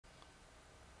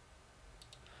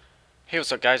Hey,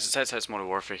 what's up guys, it's XXMODDED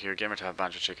Warfare here, Gamertag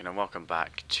Banjo Chicken, and welcome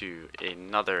back to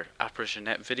another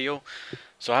ApparitionNET video.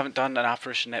 So I haven't done an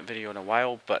ApparitionNET video in a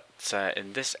while, but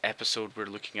in this episode we're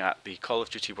looking at the Call of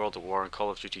Duty World at War and Call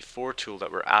of Duty 4 tool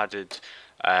that were added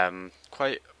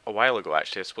quite a while ago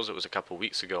actually. I suppose it was a couple of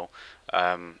weeks ago.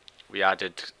 We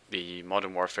added the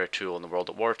Modern Warfare tool and the World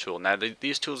at War tool. Now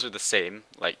these tools are the same,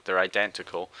 like they're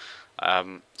identical,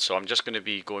 so I'm just going to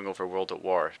be going over World at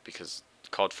War because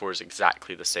COD 4 is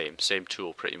exactly the same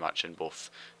tool pretty much in both,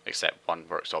 except one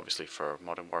works obviously for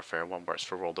Modern Warfare and one works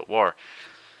for World at War.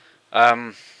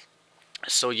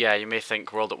 So yeah, you may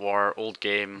think World at War, old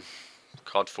game,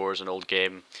 COD 4 is an old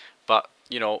game, but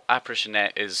you know,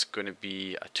 ApparitionNET is going to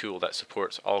be a tool that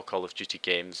supports all Call of Duty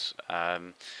games.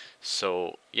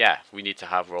 So yeah, we need to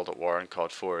have World at War and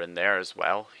COD 4 in there as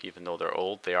well, even though they're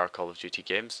old, they are Call of Duty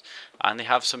games, and they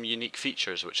have some unique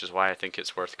features, which is why I think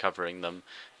it's worth covering them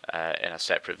in a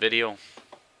separate video.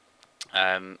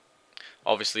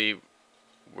 Obviously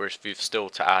we've still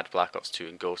to add Black Ops 2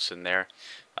 and Ghosts in there,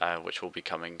 which will be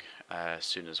coming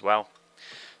soon as well.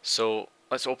 So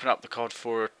let's open up the COD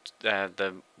 4,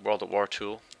 the World at War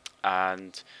tool,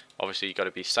 and obviously you got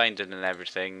to be signed in and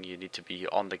everything. You need to be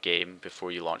on the game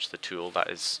before you launch the tool. That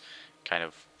is kind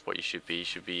of what you should be.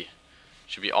 You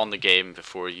should be on the game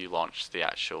before you launch the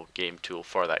actual game tool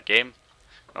for that game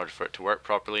in order for it to work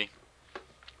properly.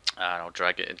 And I'll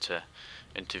drag it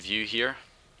into view here.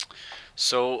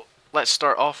 So let's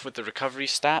start off with the recovery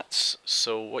stats.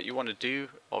 So what you want to do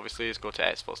obviously is go to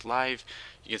Xbox Live.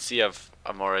 You can see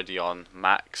I'm already on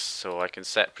max, so I can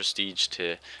set prestige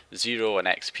to 0 and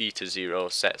XP to 0,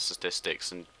 set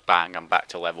statistics, and bang, I'm back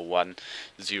to level 1,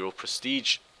 0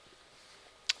 prestige.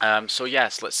 So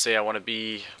yes, let's say I want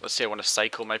to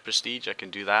cycle my prestige. I can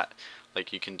do that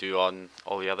like you can do on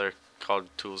all the other COD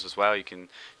tools as well. You can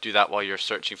do that while you're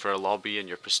searching for a lobby, and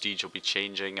your prestige will be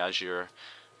changing as you're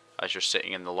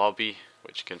sitting in the lobby,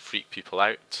 which can freak people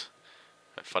out.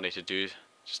 Quite funny to do,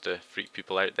 just to freak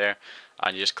people out there.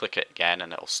 And you just click it again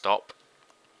and it'll stop.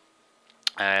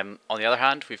 On the other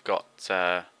hand, we've got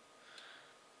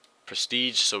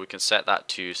prestige, so we can set that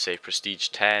to say prestige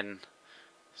 10,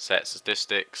 set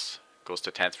statistics, goes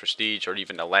to 10th prestige, or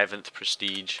even 11th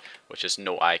prestige, which is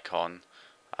no icon.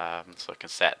 So I can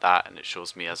set that and it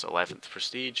shows me as 11th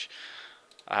prestige.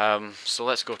 So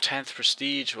let's go 10th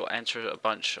prestige. We'll enter a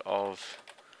bunch of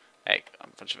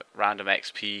random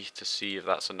XP to see if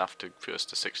that's enough to put us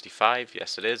to 65.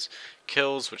 Yes, it is.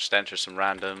 Kills, which enters some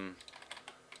random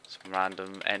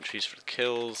entries for the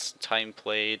kills, time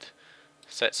played,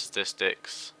 set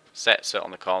statistics, sets it on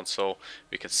the console.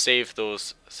 We can save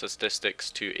those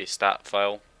statistics to a stat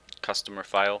file, customer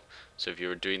file. So if you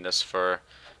were doing this for,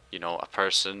 you know, a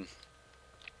person,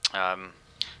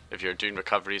 if you're doing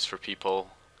recoveries for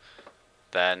people,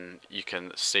 then you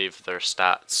can save their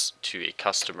stats to a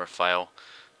customer file,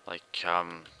 like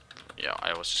yeah,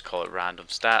 I always just call it random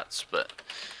stats, but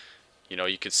you know,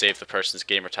 you could save the person's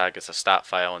gamer tag as a stat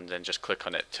file and then just click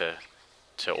on it to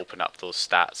open up those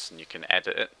stats, and you can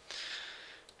edit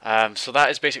it. So that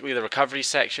is basically the recovery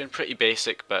section. Pretty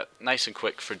basic, but nice and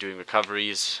quick for doing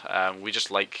recoveries. We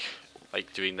just like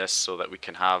doing this so that we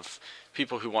can have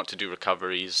people who want to do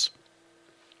recoveries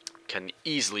can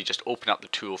easily just open up the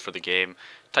tool for the game,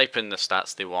 type in the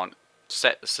stats they want,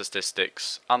 set the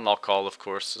statistics, unlock all of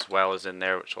course as well as in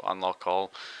there, which will unlock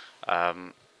all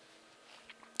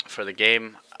for the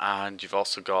game. And you've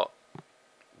also got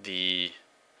the,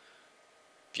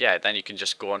 yeah, then you can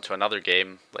just go on to another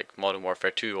game like Modern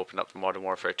Warfare 2, open up the Modern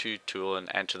Warfare 2 tool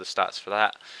and enter the stats for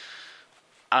that.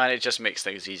 And it just makes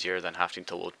things easier than having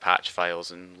to load patch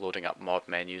files and loading up mod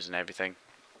menus and everything,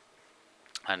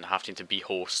 and having to be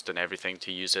host and everything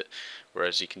to use it,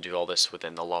 whereas you can do all this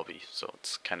within the lobby, so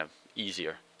it's kind of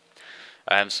easier.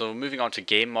 So moving on to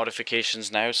game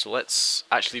modifications now. So let's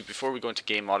actually, before we go into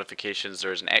game modifications,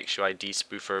 there's an XUID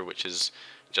spoofer, which is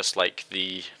just like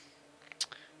the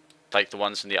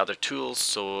ones in the other tools.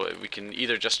 So we can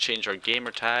either just change our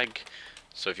gamer tag.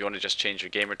 So if you want to just change your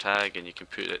gamer tag and you can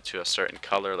put it to a certain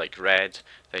color like red,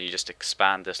 then you just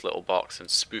expand this little box and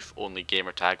spoof only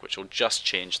gamer tag, which will just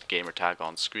change the gamer tag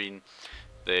on screen.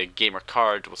 The gamer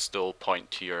card will still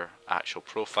point to your actual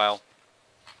profile,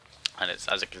 and it's,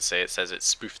 as it can say, it says it's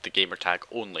spoofed the gamer tag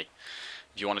only.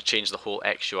 If you want to change the whole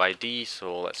XUID,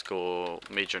 so let's go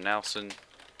Major Nelson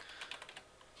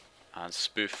and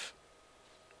spoof,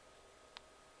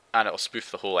 and it'll spoof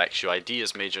the whole XUID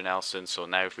as Major Nelson. So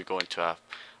now if we go into a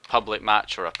public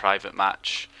match or a private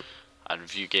match and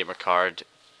view gamer card,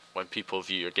 when people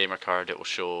view your gamer card, it will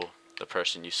show the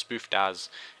person you spoofed as.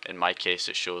 In my case,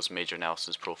 it shows Major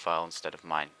Nelson's profile instead of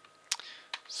mine.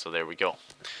 So there we go.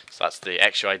 So that's the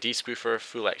XUID spoofer.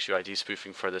 Full XUID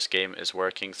spoofing for this game is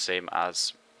working, same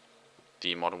as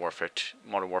the Modern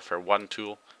Warfare 1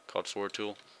 tool, COD 4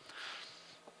 tool.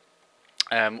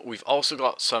 We've also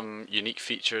got some unique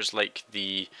features like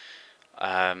the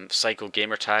cycle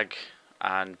gamertag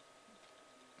and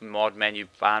mod menu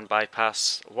ban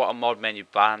bypass. What a mod menu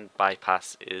ban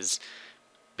bypass is,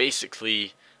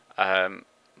 basically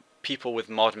people with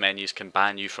mod menus can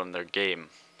ban you from their game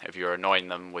if you're annoying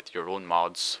them with your own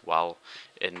mods while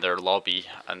in their lobby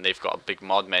and they've got a big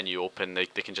mod menu open. They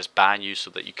can just ban you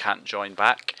so that you can't join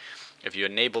back. If you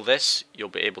enable this, you'll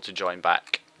be able to join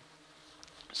back.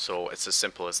 So it's as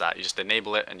simple as that. You just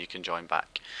enable it and you can join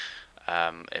back.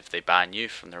 If they ban you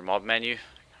from their mod menu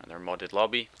and their modded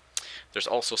lobby. There's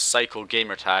also cycle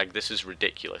gamertag. This is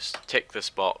ridiculous. Tick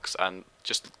this box and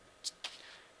just,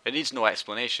 it needs no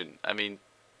explanation. I mean,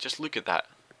 just look at that.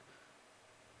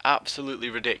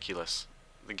 Absolutely ridiculous.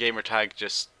 The gamertag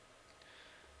just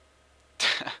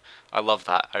I love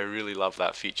that. I really love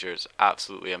that feature. It's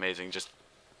absolutely amazing. Just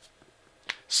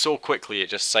so quickly it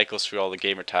just cycles through all the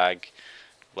gamertag,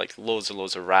 like loads and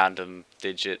loads of random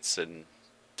digits and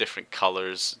different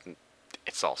colors.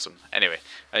 It's awesome. Anyway,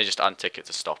 I just untick it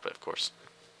to stop it, of course.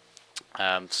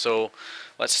 So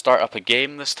let's start up a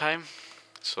game this time.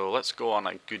 So let's go on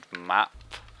a good map.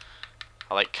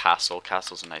 I like Castle.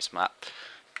 Castle's a nice map.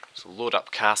 So load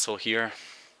up Castle here,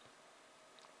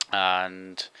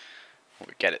 and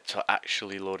we get it to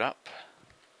actually load up.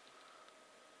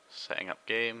 Setting up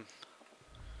game.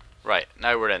 Right,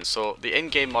 now we're in. So the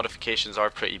in-game modifications are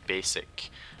pretty basic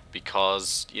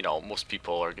because, you know, most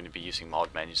people are going to be using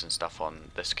mod menus and stuff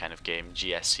on this kind of game.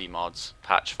 GSC mods,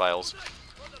 patch files.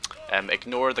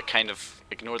 Ignore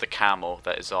the camo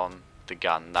that is on the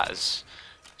gun. That is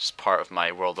just part of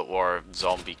my World at War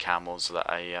zombie camos that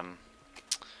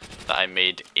I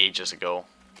made ages ago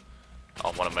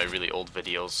on one of my really old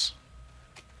videos,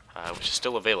 which is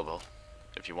still available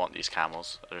if you want these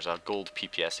camos. There's a gold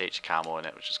PPSH camo in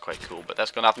it, which is quite cool, but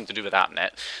that's got nothing to do with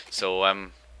AppNet. So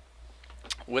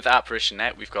with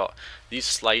ApparitionNet, we've got these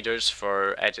sliders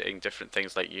for editing different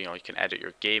things, like, you know, you can edit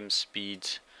your game speed.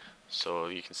 So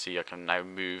you can see I can now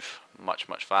move much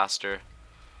faster,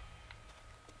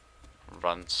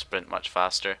 run, sprint much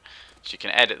faster. So you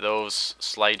can edit those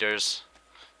sliders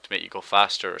to make you go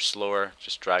faster or slower.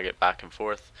 Just drag it back and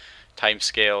forth.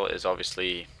 Timescale is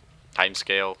obviously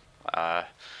timescale.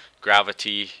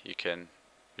 Gravity, you can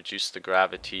reduce the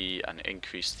gravity and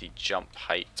increase the jump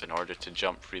height in order to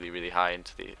jump really high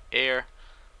into the air,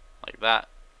 like that.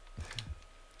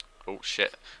 Oh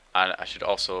shit. And I should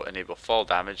also enable fall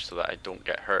damage so that I don't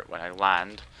get hurt when I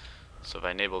land. So if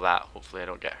I enable that, hopefully I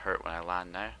don't get hurt when I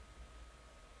land now.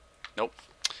 Nope.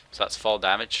 So that's fall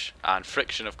damage. And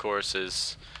friction, of course,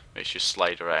 makes you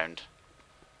slide around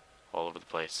all over the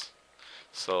place.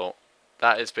 So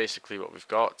that is basically what we've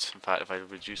got. In fact, if I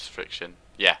reduce friction,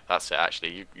 yeah, that's it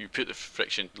actually. You put the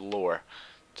friction lower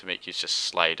to make you just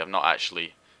slide. I'm not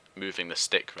actually moving the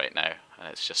stick right now, and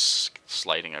it's just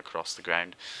sliding across the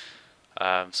ground.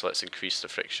 So let's increase the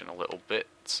friction a little bit,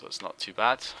 so it's not too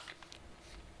bad.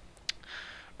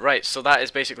 Right, so that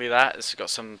is basically that. It's got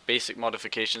some basic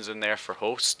modifications in there for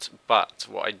host, but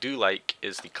what I do like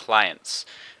is the clients,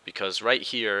 because right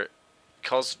here,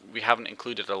 because we haven't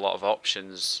included a lot of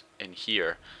options in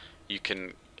here, you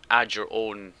can add your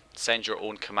own, send your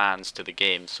own commands to the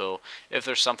game. So if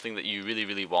there's something that you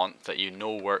really want that you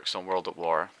know works on World at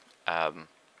War,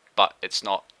 but it's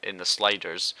not in the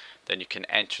sliders, then you can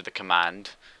enter the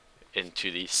command into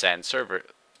the send server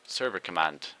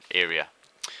command area.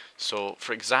 So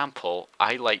for example,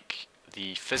 I like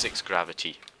the physics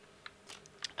gravity.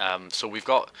 So we've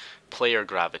got player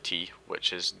gravity,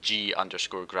 which is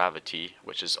G_gravity,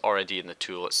 which is already in the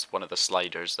tool. It's one of the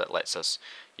sliders that lets us,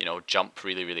 you know, jump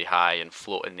really high and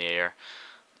float in the air.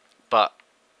 But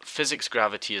physics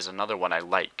gravity is another one I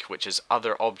like, which is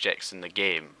other objects in the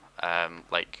game.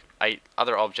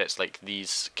 Other objects like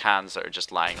these cans that are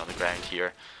just lying on the ground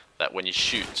here, that when you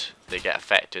shoot they get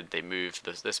affected, they move.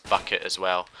 There's this bucket as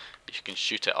well, you can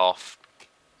shoot it off,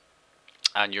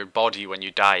 and your body when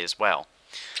you die as well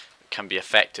can be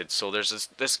affected. So there's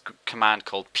this command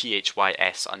called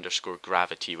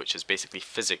phys_gravity, which is basically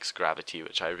physics gravity,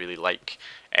 which I really like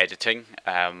editing.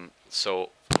 So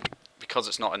because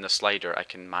it's not in the slider, I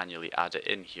can manually add it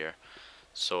in here.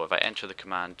 So if I enter the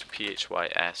command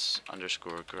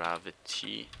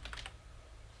phys_gravity,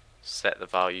 set the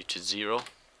value to 0,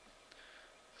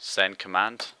 send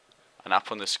command, and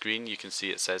up on the screen you can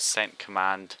see it says sent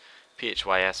command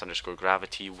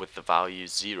phys_gravity with the value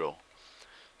 0.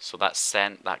 So that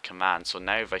sent that command. So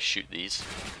now if I shoot these,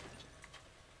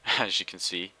 as you can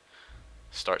see,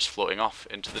 starts floating off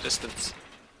into the distance.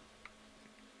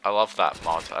 I love that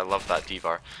mod, I love that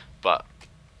dvar, but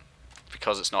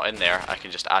because it's not in there, I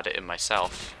can just add it in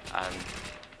myself and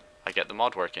I get the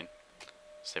mod working.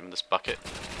 Same with this bucket.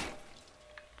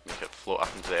 Make it float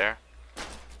up into the air.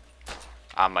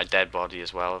 And my dead body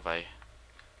as well. If I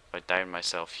down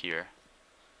myself here,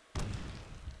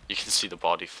 you can see the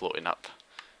body floating up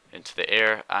into the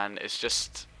air, and it's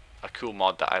just a cool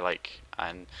mod that I like.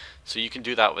 And so you can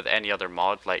do that with any other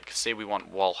mod. Like say we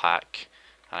want wall hack,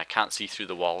 and I can't see through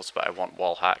the walls, but I want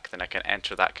wall hack, then I can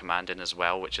enter that command in as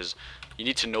well, which is, you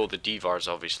need to know the dvars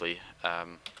obviously.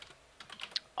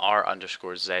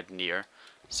 R_Z near,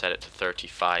 set it to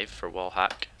 35 for wall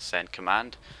hack, send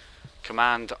command.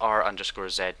 Command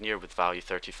R_Z near with value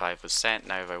 35 was sent.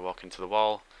 Now if I walk into the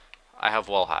wall, I have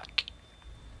wall hack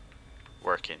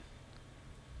working.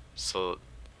 So,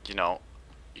 you know,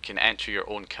 you can enter your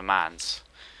own commands,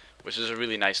 which is a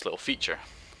really nice little feature.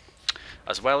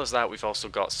 As well as that, we've also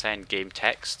got send game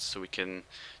text, so we can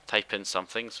type in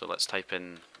something. So let's type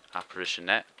in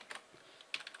ApparitionNET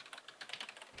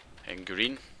in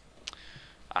green,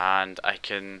 and I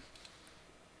can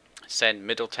send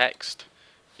middle text.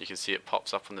 You can see it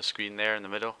pops up on the screen there in the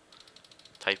middle.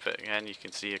 Type it again, you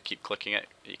can see I keep clicking it,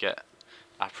 you get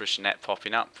ApparitionNET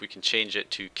popping up. We can change it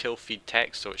to kill feed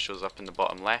text, so it shows up in the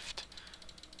bottom left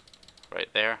right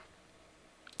there.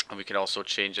 And we can also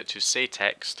change it to say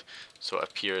text, so it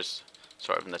appears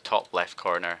sort of in the top left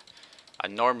corner.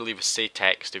 And normally with say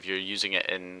text, if you're using it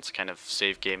in kind of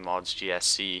save game mods,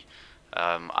 GSC,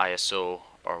 ISO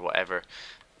or whatever,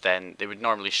 then they would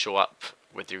normally show up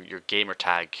with your gamer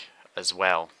tag as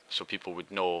well, so people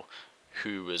would know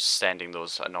who was sending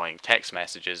those annoying text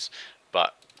messages.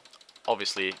 But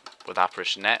obviously with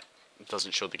ApparitionNET, it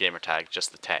doesn't show the gamer tag,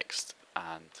 just the text,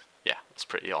 and yeah, it's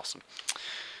pretty awesome.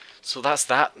 So that's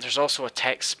that. There's also a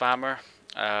text spammer,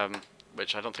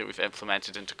 which I don't think we've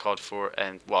implemented into COD 4,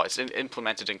 and well, it's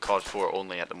implemented in COD 4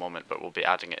 only at the moment, but we'll be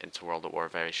adding it into World at War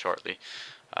very shortly.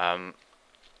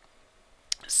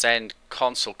 Send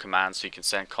console commands, so you can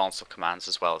send console commands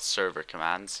as well as server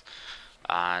commands.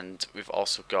 And we've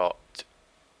also got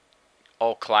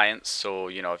all clients, so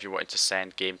you know, if you're wanting to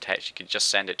send game text, you can just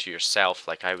send it to yourself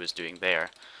like I was doing there,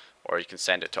 or you can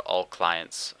send it to all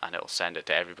clients and it'll send it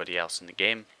to everybody else in the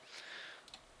game.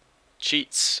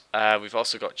 Cheats, we've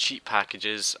also got cheat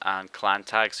packages and clan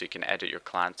tags, so you can edit your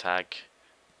clan tag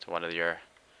to one of your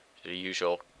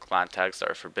usual clan tags that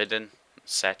are forbidden,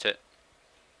 set it.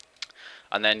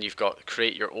 And then you've got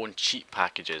create your own cheat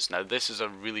packages. Now this is a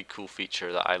really cool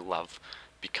feature that I love,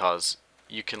 because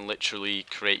you can literally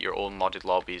create your own modded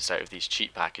lobbies out of these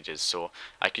cheat packages. So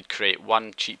I could create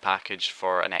one cheat package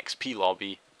for an XP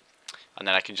lobby, and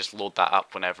then I can just load that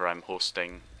up whenever I'm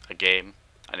hosting a game,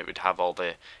 and it would have all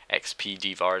the XP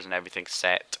dvars and everything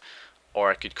set. Or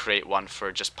I could create one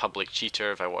for just public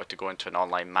cheater if I wanted to go into an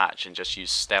online match and just use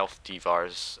stealth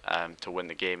dvars to win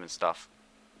the game and stuff.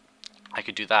 I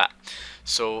could do that.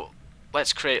 So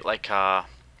let's create like a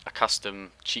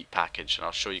custom cheat package, and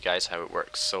I'll show you guys how it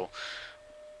works. So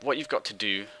what you've got to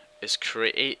do is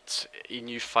create a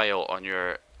new file on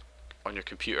your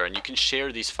computer, and you can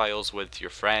share these files with your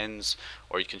friends,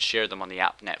 or you can share them on the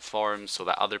AppNet forums so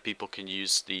that other people can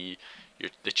use the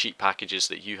cheat packages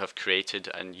that you have created,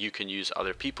 and you can use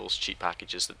other people's cheat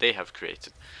packages that they have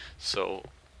created. So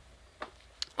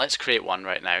let's create one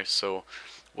right now. So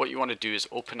what you want to do is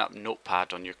open up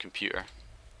Notepad on your computer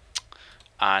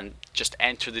and just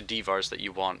enter the dvars that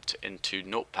you want into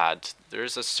Notepad. There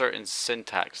is a certain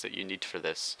syntax that you need for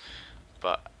this,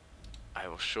 but I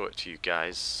will show it to you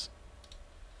guys.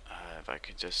 If I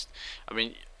could just, I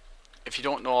mean, if you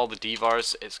don't know all the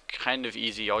dvars, it's kind of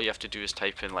easy. All you have to do is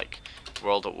type in like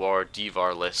World at War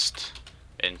dvar list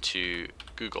into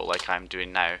Google like I'm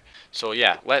doing now. So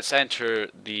yeah, let's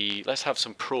have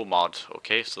some pro mod.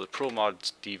 Okay, so the pro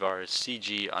mod dvar is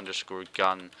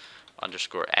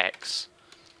CG_gun_X,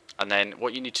 and then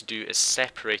what you need to do is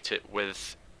separate it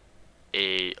with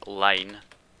a line,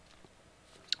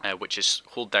 which is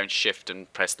hold down shift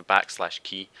and press the /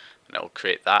 key, and it will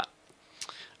create that.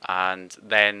 And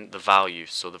then the value,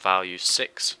 so the value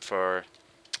 6 for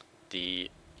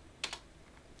the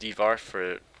dvar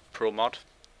for pro mod.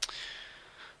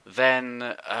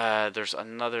 Then there's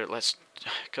another,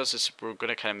 because we're going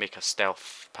to kind of make a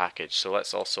stealth package, so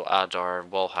let's also add our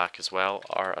wall hack as well,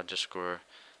 R_Z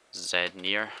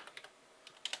near,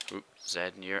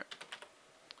 Z near,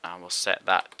 and we'll set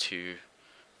that to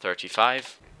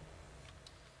 35.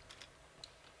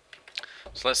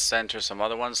 So let's center some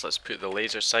other ones. Let's put the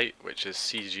laser sight, which is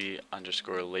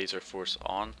CG_laser force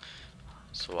on.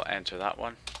 So we'll enter that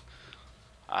one.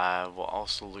 We'll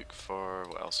also look for,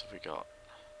 what else have we got?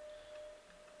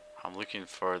 I'm looking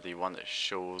for the one that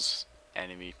shows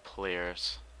enemy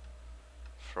players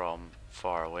from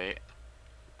far away,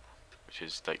 which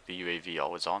is like the UAV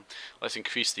always on. Let's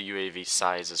increase the UAV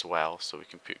size as well, so we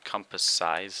can put compass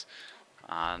size,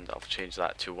 and I'll change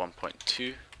that to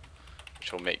 1.2,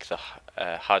 which will make the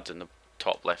HUD in the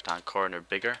top left hand corner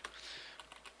bigger.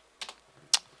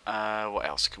 What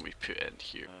else can we put in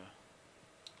here?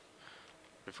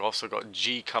 We've also got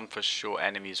G compass show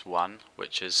enemies 1,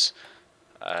 which is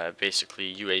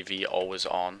basically UAV always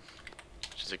on,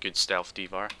 which is a good stealth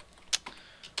devar.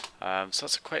 So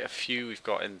that's quite a few we've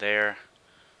got in there,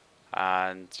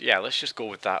 and yeah, let's just go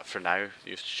with that for now.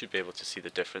 You should be able to see the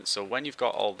difference. So when you've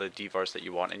got all the devars that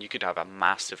you want, and you could have a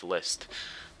massive list,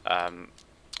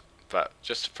 but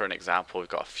just for an example, we've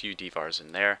got a few devars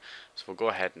in there. So we'll go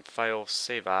ahead and file,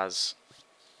 save as.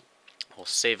 We'll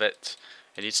save it.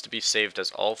 It needs to be saved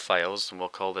as all files, and we'll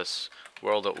call this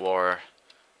World at War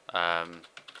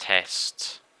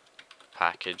test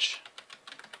package,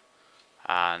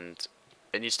 and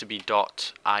it needs to be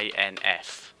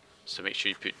 .inf, so make sure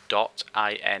you put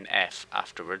 .inf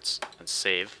afterwards and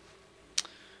save,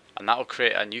 and that will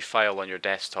create a new file on your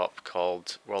desktop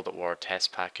called World at War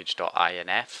test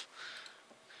package.inf,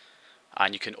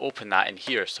 and you can open that in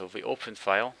here. So if we open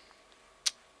file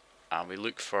and we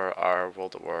look for our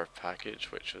World at War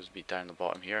package, which will be down the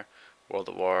bottom here, World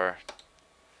at War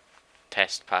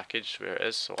test package, where it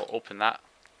is, so I'll open that.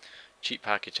 Cheat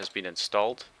package has been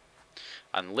installed,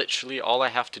 and literally all I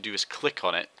have to do is click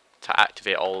on it to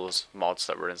activate all those mods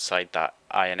that were inside that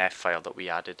INF file that we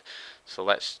added. So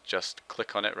let's just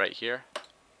click on it right here,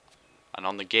 and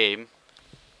on the game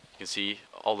you can see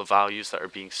all the values that are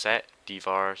being set: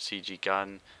 devar, CG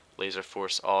gun, laser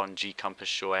force on, G compass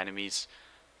show enemies,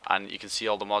 and you can see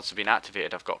all the mods have been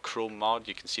activated. I've got chrome mod,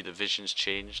 you can see the vision's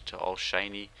changed to all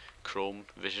shiny chrome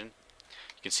vision.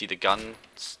 You can see the gun,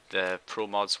 the pro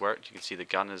mods worked. You can see the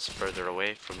gun is further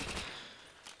away from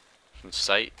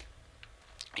sight.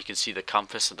 You can see the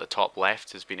compass at the top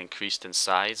left has been increased in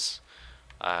size.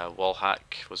 Wall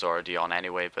hack was already on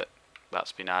anyway, but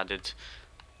that's been added.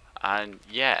 And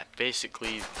yeah,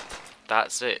 basically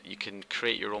that's it. You can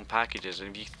create your own packages,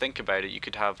 and if you think about it, you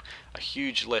could have a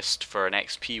huge list for an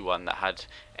XP one that had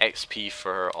XP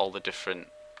for all the different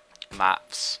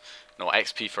maps. No,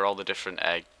 XP for all the different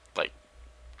like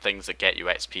things that get you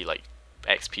XP, like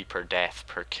XP per death,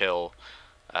 per kill,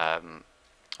 and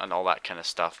all that kind of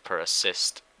stuff, per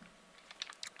assist.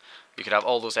 You could have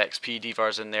all those XP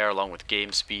devars in there, along with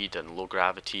game speed and low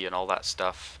gravity and all that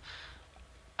stuff,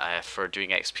 for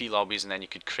doing XP lobbies. And then you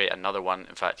could create another one.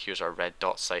 In fact, here's our red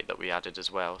dot site that we added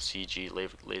as well. CG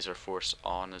laser force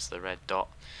on is the red dot.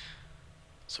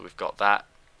 So we've got that,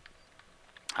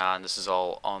 and this is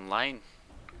all online.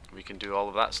 We can do all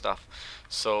of that stuff.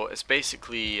 So it's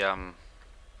basically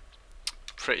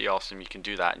pretty awesome. You can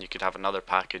do that, and you could have another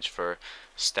package for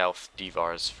stealth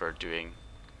devars for doing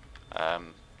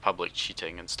public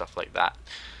cheating and stuff like that.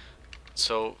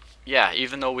 So yeah,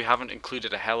 even though we haven't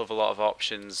included a hell of a lot of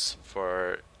options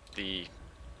for the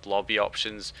lobby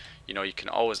options, you know, you can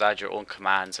always add your own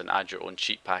commands and add your own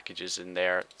cheat packages in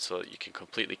there, so that you can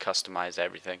completely customize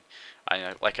everything.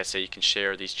 And like I say, you can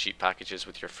share these cheat packages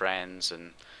with your friends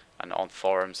and on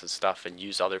forums and stuff, and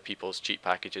use other people's cheat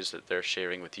packages that they're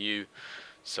sharing with you.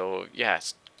 So yeah,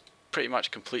 it's pretty much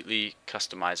completely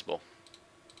customizable.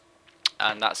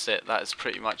 And that's it. That is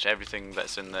pretty much everything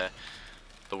that's in the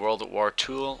World at War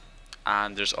tool.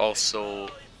 And there's also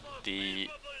the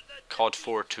COD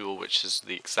 4 tool, which is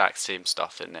the exact same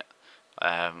stuff in it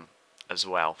as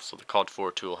well. So the COD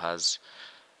 4 tool has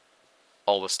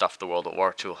all the stuff the World at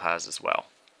War tool has as well.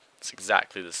 It's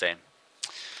exactly the same.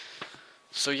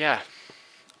 So yeah,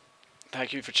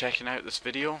 thank you for checking out this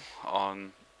video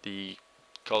on the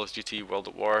Call of Duty World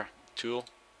at War tool.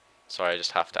 Sorry, I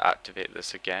just have to activate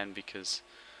this again because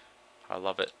I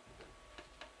love it.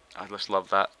 I just love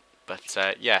that. But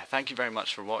yeah, thank you very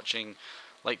much for watching.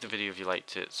 Like the video if you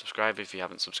liked it, subscribe if you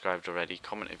haven't subscribed already,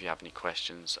 comment if you have any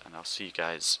questions, and I'll see you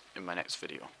guys in my next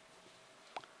video.